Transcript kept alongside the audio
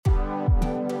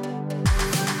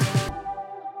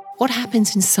What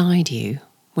happens inside you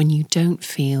when you don't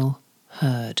feel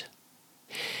heard?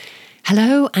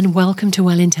 Hello and welcome to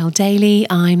Well Intel Daily.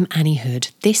 I'm Annie Hood.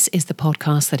 This is the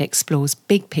podcast that explores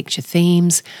big picture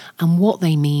themes and what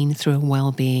they mean through a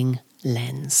well-being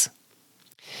lens.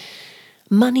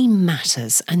 Money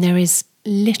matters, and there is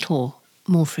little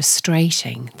more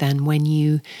frustrating than when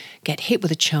you get hit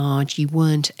with a charge you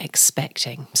weren't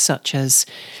expecting, such as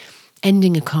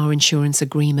ending a car insurance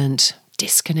agreement,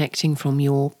 disconnecting from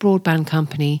your broadband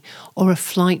company, or a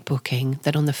flight booking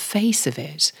that on the face of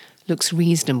it looks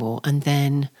reasonable and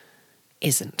then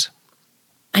isn't.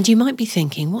 And you might be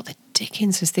thinking, what the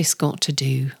dickens has this got to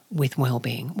do with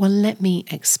well-being? Well, let me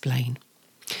explain.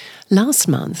 Last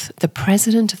month, the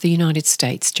President of the United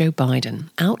States, Joe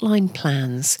Biden, outlined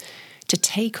plans to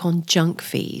take on junk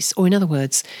fees, or in other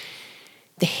words,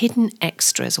 the hidden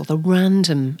extras or the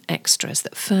random extras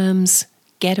that firms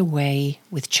get away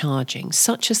with charging,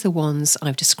 such as the ones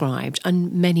I've described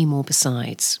and many more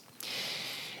besides.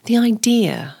 The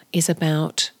idea is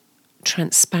about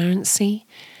transparency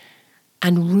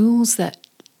and rules that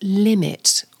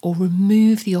limit or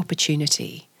remove the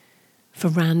opportunity for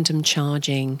random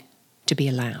charging to be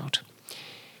allowed.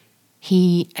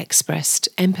 He expressed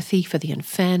empathy for the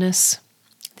unfairness,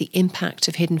 the impact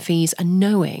of hidden fees, and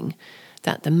knowing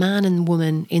that the man and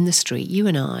woman in the street, you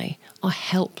and I, are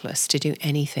helpless to do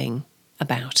anything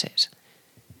about it.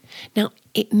 Now,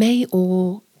 it may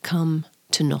all come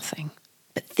to nothing,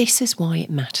 but this is why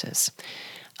it matters.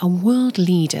 A world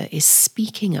leader is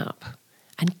speaking up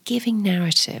and giving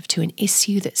narrative to an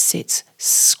issue that sits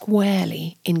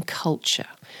squarely in culture,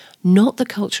 not the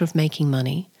culture of making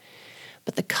money,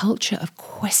 but the culture of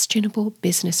questionable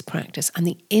business practice and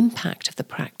the impact of the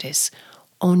practice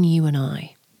on you and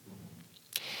I.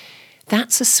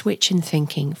 That's a switch in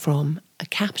thinking from a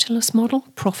capitalist model,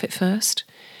 profit first,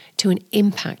 to an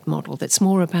impact model that's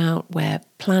more about where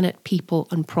planet, people,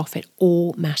 and profit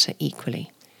all matter equally.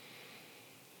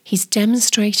 He's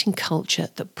demonstrating culture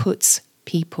that puts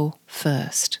people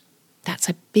first. That's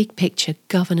a big picture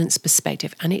governance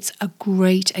perspective, and it's a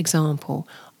great example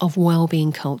of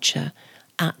well-being culture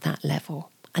at that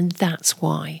level, and that's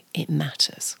why it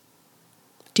matters.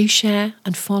 Do share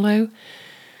and follow,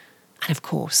 and of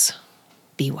course,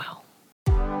 be well.